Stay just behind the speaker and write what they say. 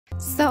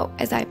So,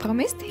 as I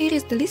promised, here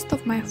is the list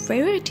of my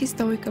favorite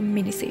historical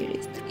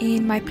miniseries.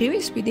 In my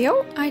previous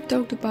video, I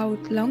talked about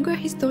longer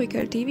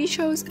historical TV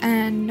shows,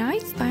 and now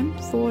it's time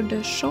for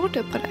the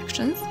shorter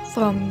productions,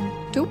 from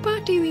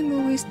 2-part TV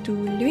movies to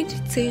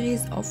limited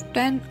series of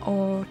 10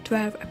 or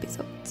 12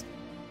 episodes.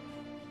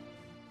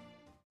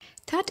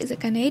 Tut is a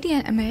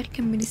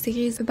Canadian-American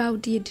miniseries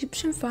about the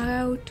Egyptian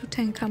pharaoh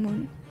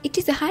Tutankhamun. It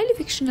is a highly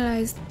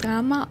fictionalized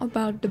drama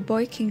about the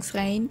boy king's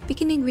reign,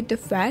 beginning with the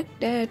fact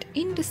that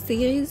in the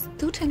series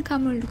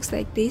Tutankhamun looks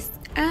like this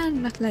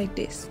and not like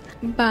this.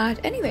 But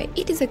anyway,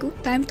 it is a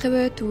good time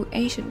travel to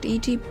ancient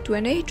Egypt, to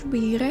an age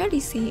we rarely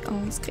see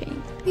on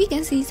screen. We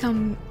can see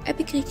some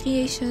epic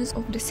recreations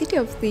of the city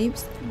of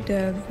Thebes,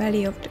 the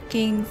Valley of the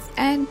Kings,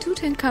 and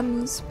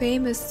Tutankhamun's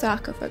famous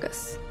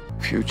sarcophagus.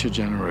 Future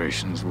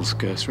generations will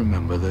scarce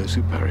remember those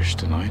who perished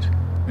tonight,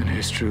 and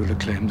history will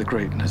acclaim the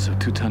greatness of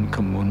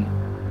Tutankhamun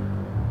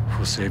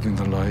for saving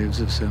the lives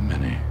of so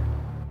many.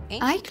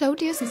 I,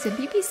 Claudius is a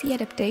BBC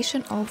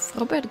adaptation of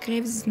Robert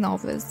Graves'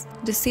 novels.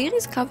 The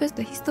series covers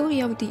the history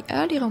of the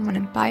early Roman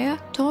Empire,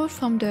 told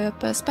from the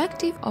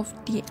perspective of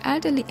the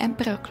elderly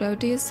Emperor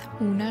Claudius,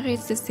 who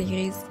narrates the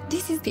series.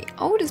 This is the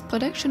oldest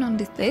production on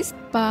this list,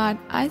 but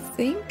I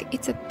think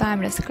it's a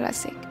timeless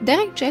classic.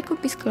 Derek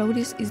Jacobi's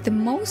Claudius is the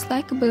most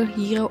likable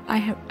hero I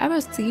have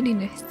ever seen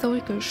in a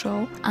historical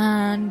show,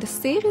 and the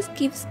series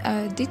gives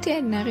a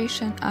detailed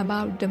narration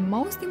about the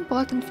most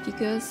important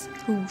figures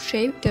who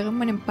shaped the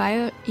Roman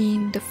Empire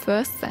in the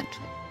 1st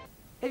century.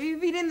 Have you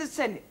been in the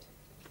Senate?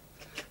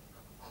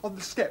 On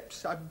the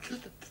steps. I'm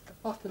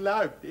not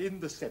allowed in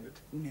the Senate.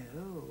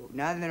 No,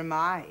 neither am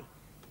I.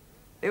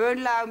 They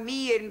won't allow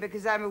me in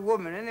because I'm a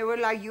woman, and they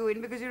won't allow you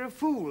in because you're a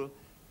fool.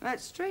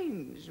 That's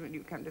strange when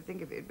you come to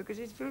think of it, because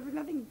it's filled with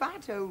nothing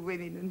but old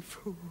women and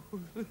fools.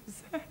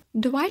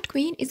 The White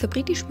Queen is a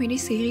British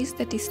miniseries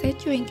that is set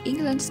during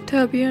England's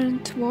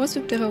turbulent Wars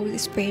of the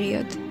Roses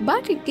period,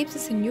 but it gives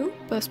us a new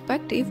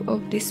perspective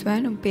of this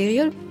random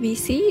period. We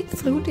see it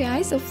through the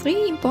eyes of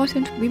 3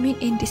 important women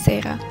in this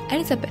era: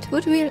 Elizabeth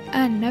Woodville,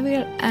 Anne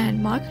Neville,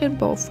 and Margaret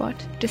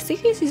Beaufort. The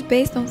series is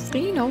based on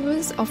 3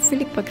 novels of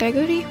Philippa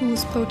Gregory,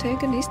 whose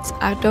protagonists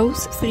are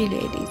those 3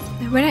 ladies.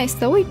 When I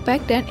saw it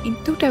back then in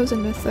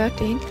 2013,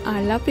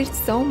 I loved it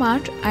so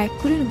much I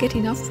couldn't get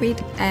enough of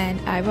it, and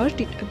I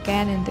watched it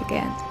again and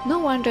again. No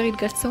wonder it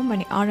got so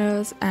many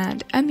honors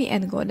and Emmy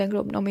and Golden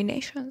Globe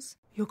nominations.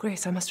 Your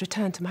Grace, I must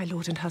return to my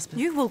lord and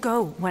husband. You will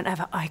go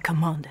whenever I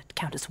command it,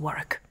 Countess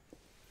Warwick.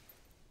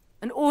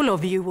 And all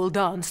of you will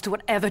dance to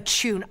whatever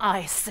tune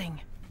I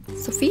sing.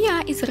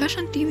 Sofia is a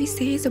Russian TV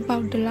series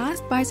about the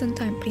last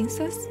Byzantine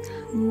princess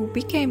who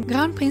became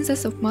Grand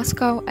Princess of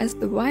Moscow as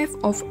the wife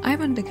of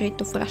Ivan the Great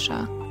of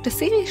Russia. The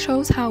series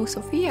shows how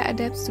Sofia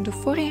adapts to the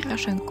foreign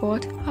Russian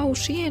court, how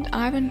she and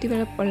Ivan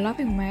develop a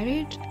loving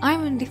marriage,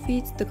 Ivan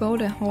defeats the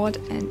Golden Horde,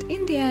 and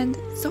in the end,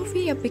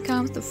 Sofia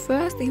becomes the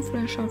first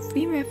influential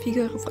female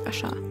figure of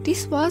Russia.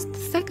 This was the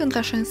 2nd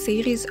Russian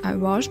series I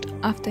watched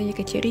after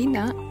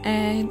Yekaterina,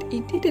 and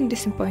it didn't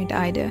disappoint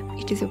either.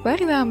 It is a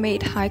very well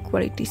made, high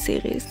quality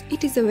series.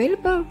 It is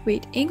available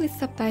with English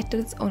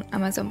subtitles on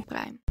Amazon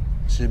Prime.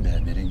 Себя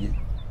береги.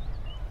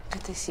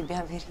 Это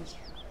себя береги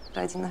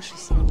ради нашей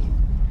семьи.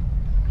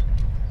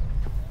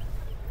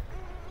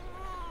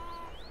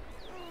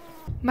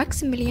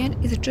 Maximilian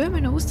is a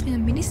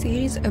German-Austrian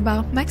miniseries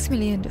about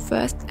Maximilian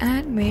I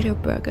and Mary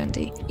of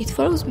Burgundy. It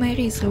follows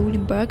Mary's rule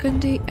in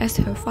Burgundy as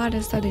her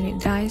father suddenly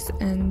dies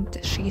and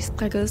she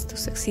struggles to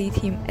succeed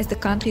him as the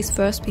country's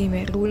first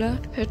female ruler,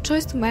 her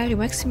choice to marry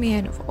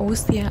Maximilian of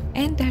Austria,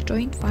 and their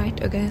joint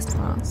fight against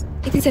France.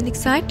 It is an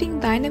exciting,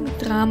 dynamic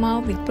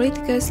drama with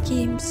political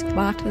schemes,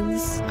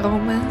 battles,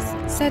 romance,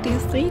 set in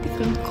 3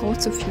 different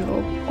courts of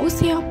Europe: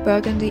 Austria,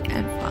 Burgundy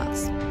and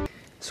France.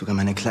 Sogar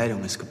meine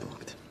Kleidung ist geborgt.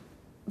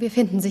 Wir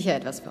finden sicher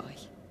etwas für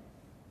euch.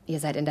 Ihr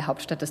seid in der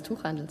Hauptstadt des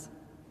Tuchhandels.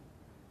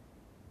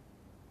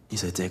 Ihr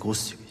seid sehr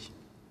großzügig.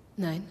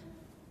 Nein.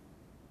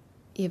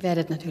 Ihr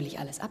werdet natürlich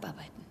alles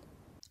abarbeiten.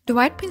 The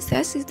White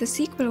Princess is the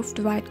sequel of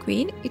The White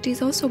Queen. It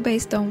is also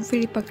based on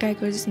Philippa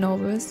Gregory's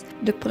novels.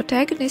 The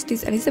protagonist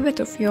is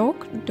Elizabeth of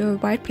York, the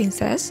White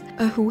Princess,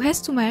 who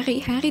has to marry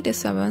Henry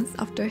VII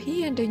after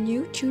he and the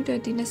new Tudor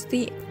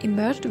dynasty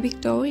emerged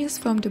victorious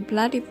from the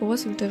bloody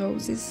Wars of the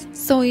Roses.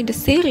 So in the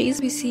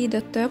series we see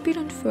the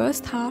turbulent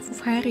first half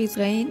of Henry's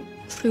reign.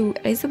 Through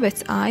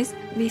Elizabeth's eyes,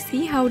 we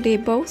see how they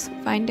both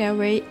find their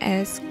way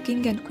as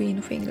King and Queen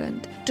of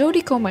England.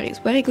 Jodie Comer is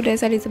very good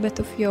as Elizabeth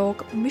of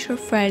York, Michelle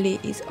Fairley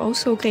is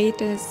also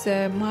great as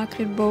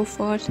Margaret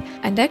Beaufort,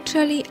 and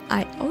actually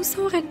I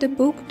also read the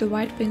book The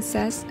White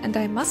Princess, and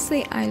I must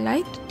say I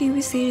liked the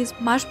TV series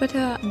much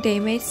better. They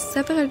made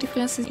several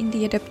differences in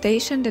the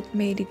adaptation that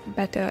made it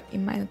better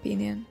in my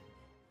opinion.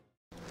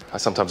 I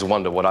sometimes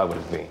wonder what I would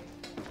have been.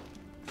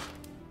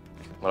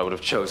 What I would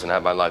have chosen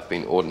had my life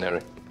been ordinary.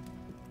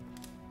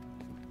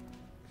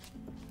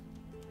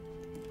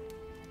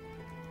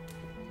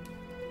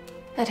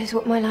 That is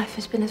what my life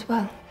has been as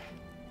well.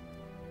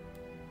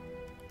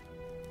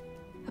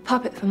 A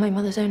puppet for my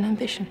mother's own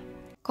ambition.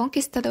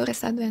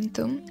 Conquistadores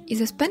Adventum is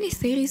a Spanish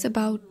series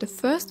about the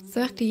first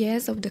 30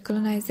 years of the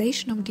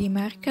colonization of the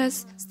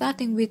Americas,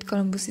 starting with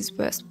Columbus's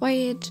first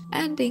voyage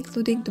and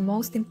including the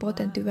most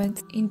important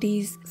events in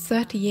these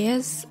 30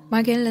 years,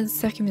 Magellan's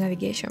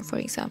circumnavigation, for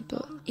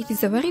example. It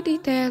is a very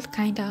detailed,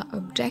 kinda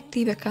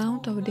objective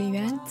account of the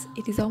events.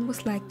 It is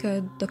almost like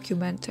a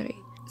documentary.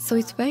 So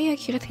it's very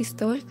accurate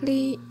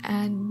historically,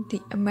 and the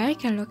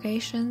American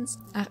locations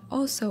are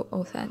also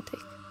authentic.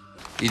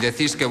 Y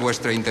decís que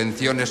vuestra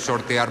intención es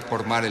sortear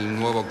por mar el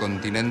nuevo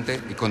continente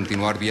y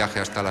continuar viaje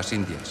hasta las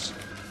Indias.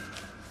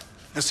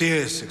 Así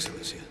es,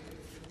 Excelencia.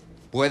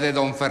 ¿Puede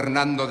don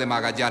Fernando de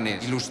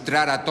Magallanes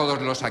ilustrar a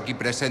todos los aquí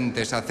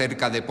presentes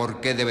acerca de por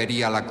qué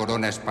debería la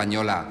corona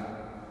española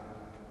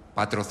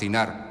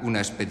patrocinar una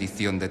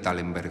expedición de tal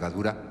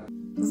envergadura?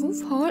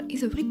 Wolf Hall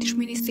is a British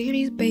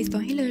miniseries based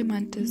on Hilary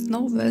Mantel's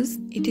novels.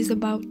 It is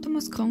about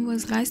Thomas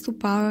Cromwell's rise to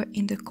power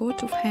in the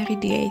court of Henry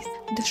VIII.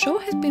 The show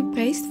has been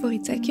praised for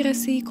its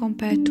accuracy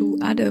compared to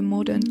other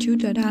modern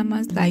Tudor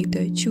dramas like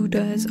The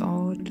Tudors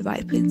or The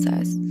White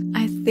Princess.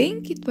 I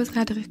think it was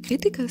rather a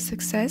critical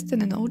success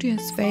than an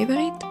audience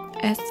favorite.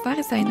 As far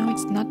as I know,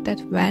 it's not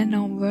that well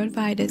known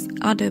worldwide as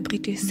other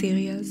British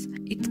serials.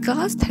 Its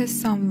cast has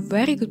some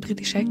very good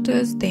British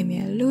actors,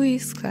 Damian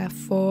Lewis, Claire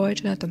Foy,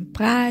 Jonathan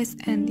Pryce,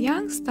 and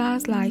young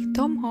stars like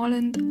Tom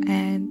Holland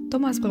and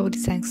Thomas Brodie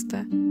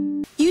Sangster.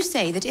 You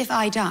say that if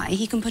I die,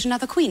 he can put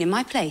another queen in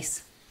my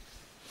place.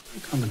 I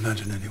can't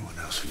imagine anyone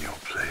else in your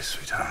place,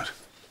 sweetheart.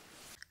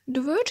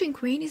 The Virgin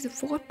Queen is a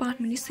 4-part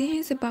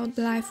miniseries about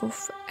the life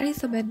of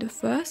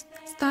Elizabeth I,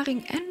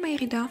 starring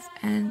Anne-Marie Duff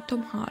and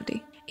Tom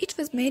Hardy. It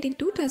was made in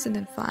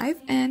 2005,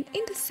 and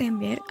in the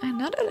same year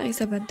another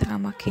Elizabeth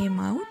drama came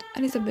out,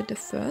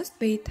 Elizabeth I,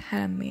 with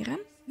Helen Mirren,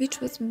 which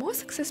was more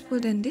successful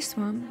than this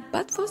one,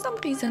 but for some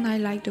reason I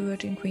like the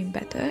Virgin Queen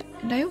better,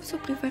 and I also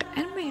prefer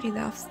Anne-Marie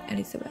Duff's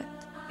Elizabeth.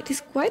 It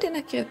is quite an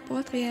accurate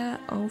portrayal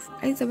of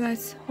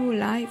Elizabeth's whole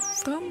life,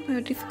 from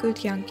her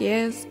difficult young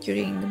years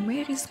during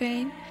Mary's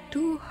reign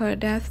to her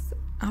death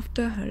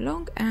after her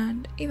long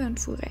and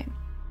eventful reign.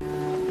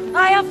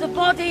 I have the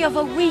body of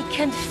a weak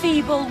and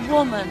feeble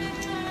woman,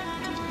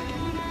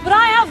 but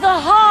I have the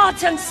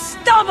heart and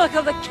stomach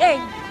of a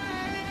king,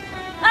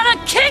 and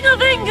a king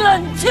of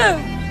England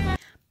too!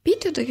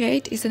 Peter the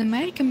Great is an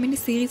American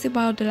miniseries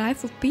about the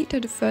life of Peter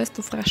I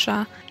of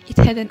Russia. It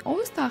had an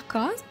all-star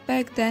cast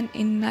back then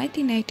in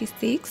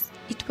 1986.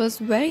 It was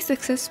very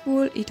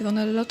successful, it won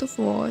a lot of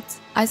awards.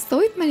 I saw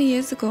it many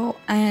years ago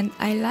and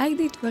I liked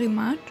it very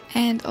much,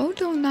 and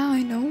although now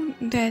I know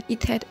that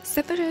it had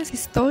several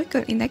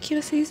historical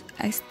inaccuracies,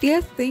 I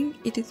still think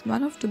it is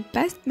one of the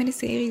best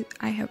miniseries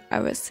I have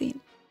ever seen.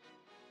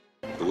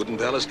 The wooden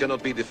palace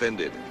cannot be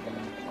defended.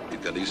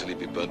 It can easily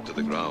be burnt to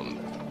the ground.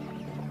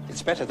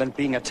 It's better than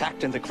being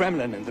attacked in the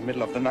Kremlin in the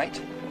middle of the night,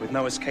 with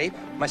no escape.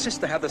 My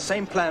sister had the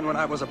same plan when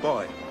I was a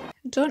boy.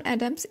 John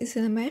Adams is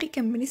an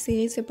American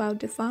miniseries about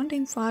the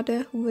founding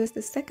father who was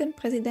the second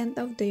president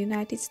of the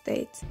United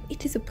States.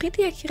 It is a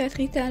pretty accurate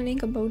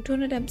retelling about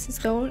John Adams'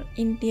 role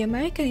in the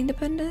American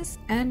independence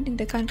and in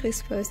the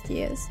country's first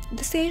years.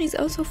 The series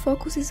also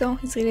focuses on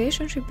his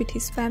relationship with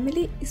his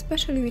family,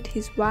 especially with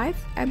his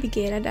wife,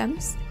 Abigail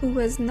Adams, who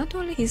was not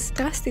only his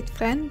trusted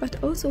friend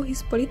but also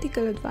his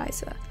political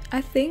advisor. I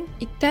think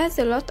it tells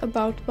a lot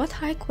about what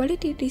high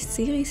quality this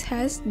series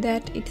has,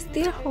 that it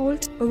still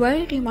holds a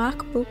very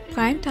remarkable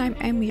primetime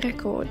Emmy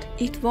record.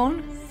 It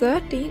won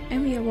 13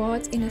 Emmy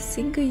Awards in a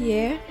single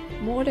year,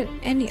 more than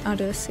any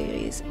other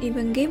series.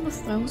 Even Game of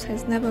Thrones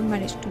has never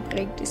managed to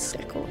break this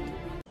record.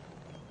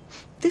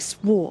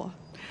 This war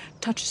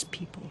touches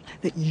people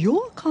that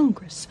your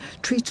Congress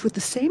treats with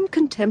the same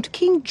contempt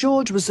King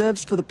George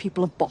reserves for the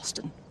people of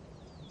Boston.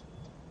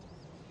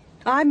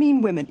 I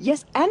mean women,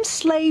 yes, and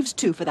slaves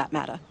too, for that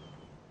matter.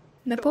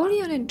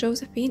 Napoleon and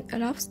Josephine, A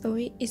Love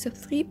Story is a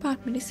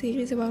 3-part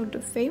miniseries about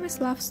the famous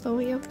love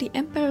story of the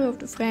Emperor of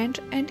the French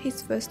and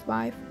his first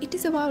wife. It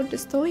is about the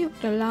story of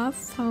their love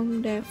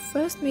from their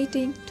first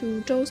meeting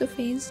to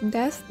Josephine's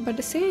death, but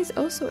the series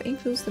also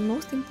includes the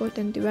most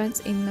important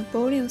events in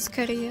Napoleon's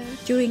career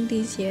during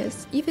these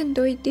years. Even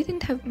though it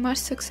didn't have much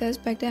success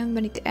back then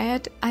when it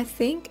aired, I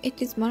think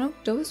it is one of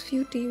those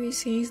few TV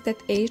series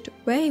that aged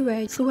very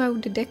well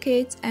throughout the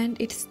decades, and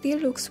it still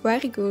looks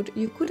very good.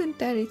 You couldn't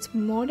tell it's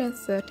more than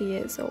 30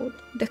 years old.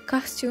 The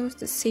costumes,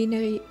 the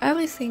scenery,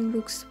 everything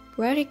looks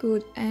very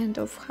good and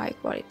of high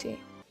quality.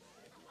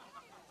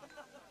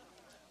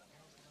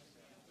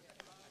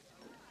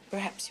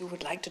 Perhaps you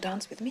would like to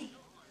dance with me?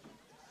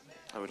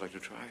 I would like to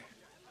try.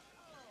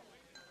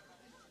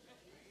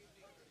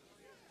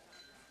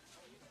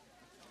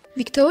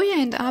 Victoria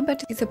and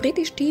Albert is a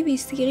British TV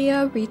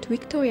serial with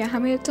Victoria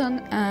Hamilton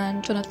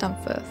and Jonathan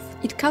Firth.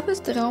 It covers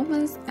the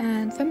romance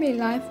and family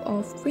life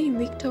of Queen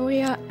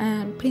Victoria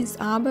and Prince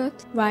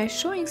Albert, while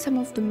showing some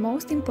of the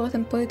most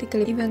important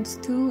political events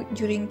too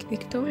during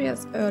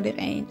Victoria's early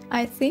reign.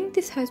 I think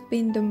this has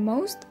been the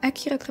most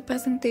accurate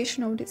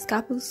representation of this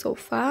couple so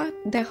far.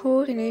 Their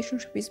whole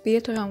relationship is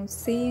built around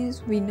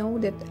scenes we know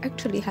that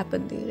actually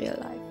happened in real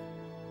life.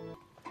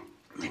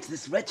 It's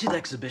this wretched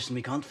exhibition.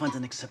 We can't find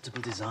an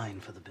acceptable design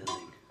for the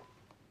building.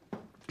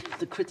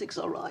 The critics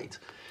are right.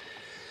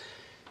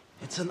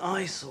 It's an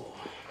eyesore.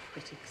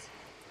 Critics.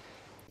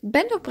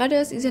 Band of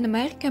Brothers is an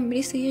American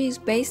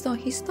miniseries based on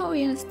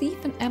historian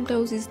Stephen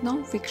Ambrose's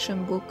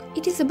non-fiction book.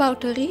 It is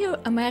about a real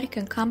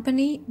American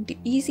company, the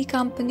Easy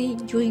Company,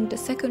 during the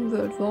Second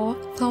World War,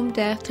 from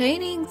their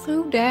training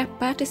through their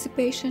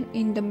participation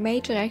in the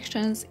major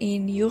actions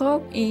in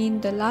Europe in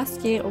the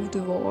last year of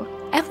the war.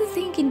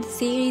 Everything in the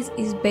series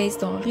is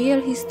based on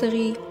real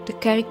history, the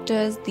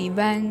characters, the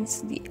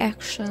events, the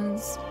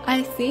actions.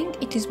 I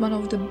think it is one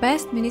of the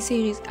best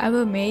miniseries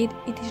ever made.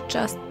 It is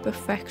just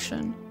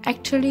perfection.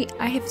 Actually,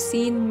 I have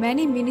seen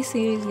many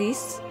miniseries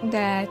lists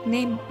that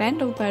name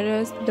Band of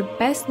Brothers the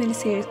best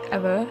miniseries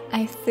ever.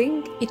 I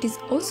think it is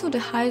also the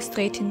highest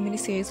rated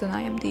miniseries on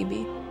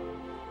IMDb.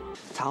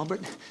 Talbot,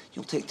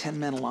 you'll take 10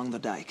 men along the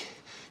dike.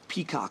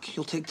 Peacock,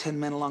 you'll take 10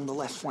 men along the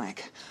left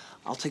flank.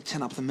 I'll take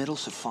 10 up the middle,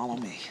 so follow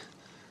me.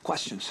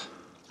 Questions?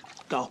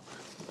 Go.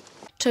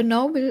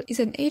 Chernobyl is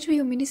an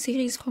HBO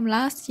miniseries from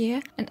last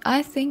year, and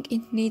I think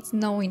it needs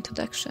no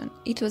introduction.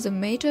 It was a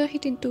major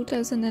hit in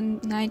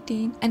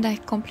 2019, and I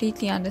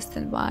completely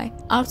understand why.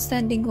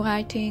 Outstanding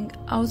writing,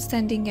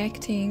 outstanding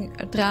acting,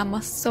 a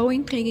drama so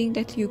intriguing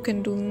that you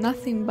can do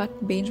nothing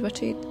but binge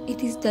watch it.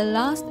 It is the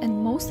last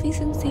and most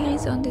recent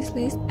series on this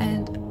list,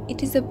 and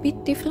it is a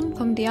bit different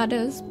from the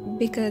others,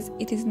 because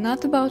it is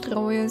not about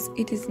royals,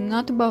 it is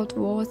not about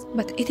wars,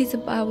 but it is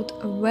about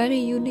a very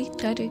unique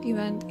tragic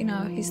event in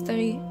our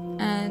history,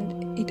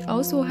 and it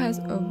also has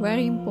a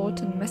very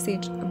important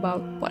message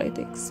about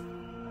politics.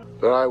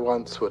 Where I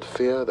once would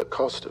fear the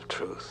cost of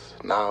truth,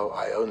 now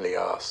I only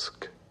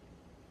ask,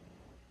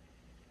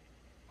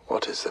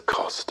 what is the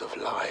cost of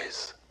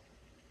lies?